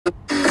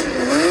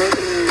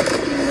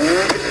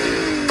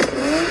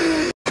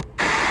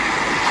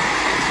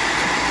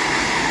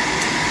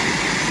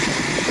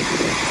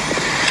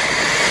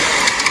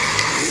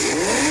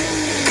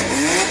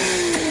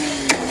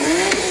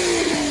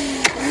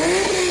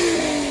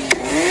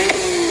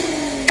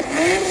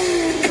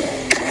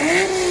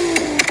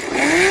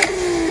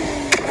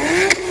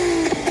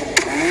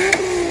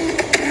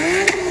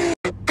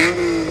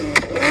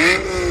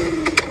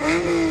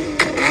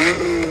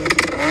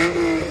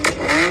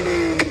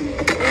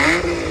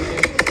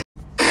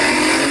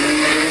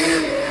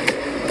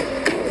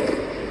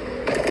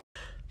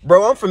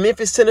Bro, I'm from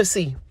Memphis,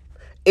 Tennessee.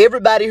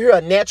 Everybody here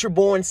are natural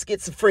born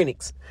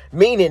schizophrenics.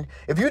 Meaning,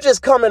 if you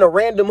just come in a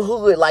random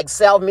hood like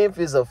South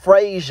Memphis or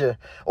Frazier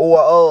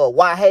or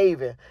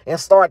Whitehaven and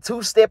start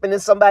two-stepping in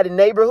somebody's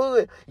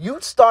neighborhood,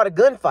 you'd start a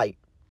gunfight.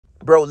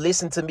 Bro,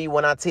 listen to me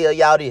when I tell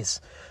y'all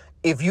this.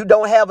 If you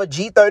don't have a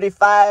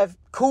G35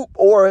 coupe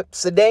or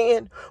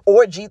sedan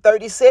or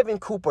G37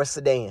 coupe or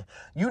sedan,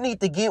 you need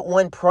to get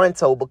one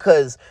pronto,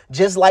 because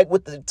just like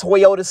with the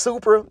Toyota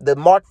Supra, the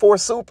Mark IV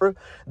Supra,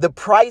 the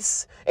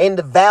price and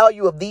the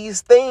value of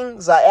these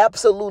things are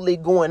absolutely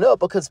going up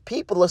because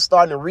people are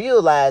starting to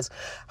realize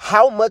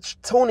how much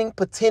tuning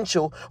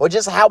potential or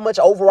just how much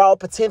overall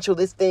potential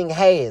this thing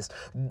has.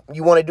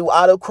 You want to do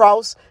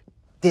autocross?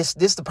 This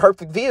the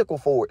perfect vehicle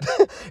for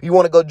it. You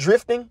want to go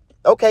drifting?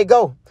 Okay,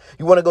 go.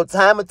 You want to go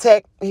time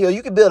attack? Here,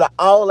 you can build an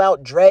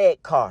all-out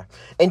drag car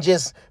and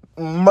just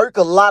murk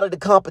a lot of the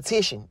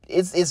competition.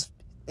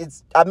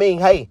 I mean,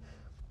 hey,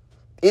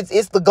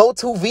 it's the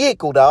go-to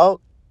vehicle,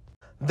 dog.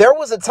 There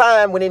was a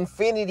time when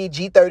Infiniti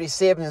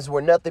G37s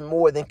were nothing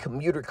more than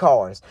commuter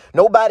cars.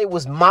 Nobody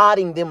was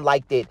modding them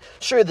like that.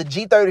 Sure, the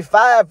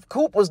G35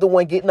 coupe was the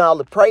one getting all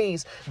the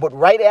praise, but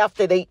right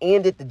after they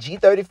ended the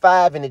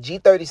G35 and the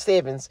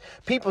G37s,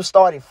 people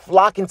started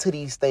flocking to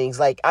these things.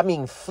 Like, I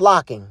mean,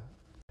 flocking.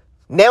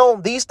 Now,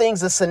 these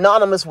things are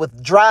synonymous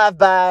with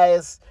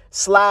drive-bys,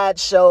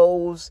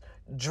 slideshows,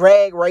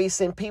 drag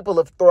racing. People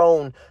have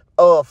thrown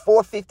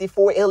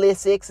 454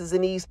 LSXs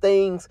in these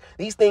things.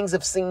 These things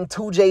have seen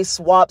 2J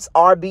swaps,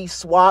 RB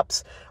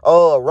swaps,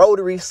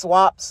 rotary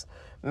swaps.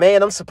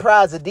 Man, I'm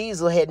surprised the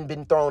diesel hadn't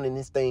been thrown in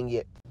this thing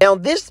yet. Now,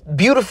 this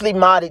beautifully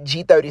modded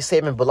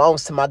G37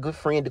 belongs to my good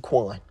friend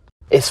Daquan.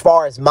 As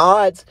far as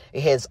mods,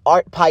 it has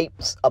arc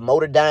pipes, a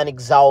motor dyne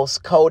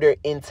exhaust, coder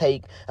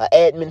intake, an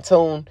admin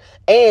tune,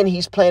 and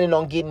he's planning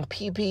on getting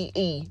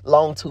PPE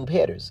long tube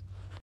headers.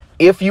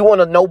 If you want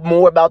to know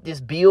more about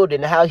this build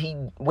and how he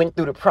went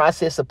through the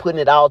process of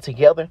putting it all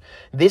together,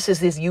 this is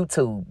his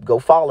YouTube. Go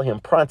follow him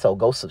pronto.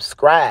 Go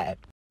subscribe.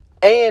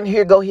 And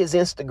here go his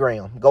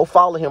Instagram. Go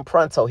follow him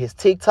pronto. His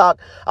TikTok,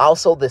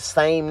 also the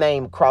same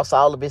name across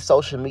all of his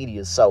social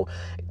media. So,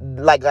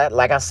 like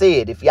I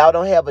said, if y'all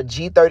don't have a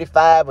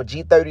G35 or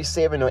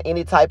G37 or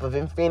any type of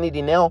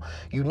Infiniti now,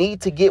 you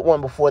need to get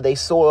one before they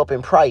soar up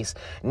in price.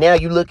 Now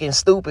you looking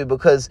stupid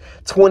because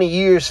 20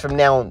 years from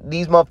now,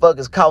 these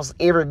motherfuckers cost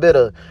every bit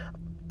of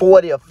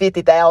 $40,000 or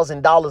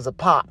 $50,000 a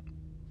pop.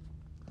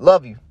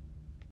 Love you.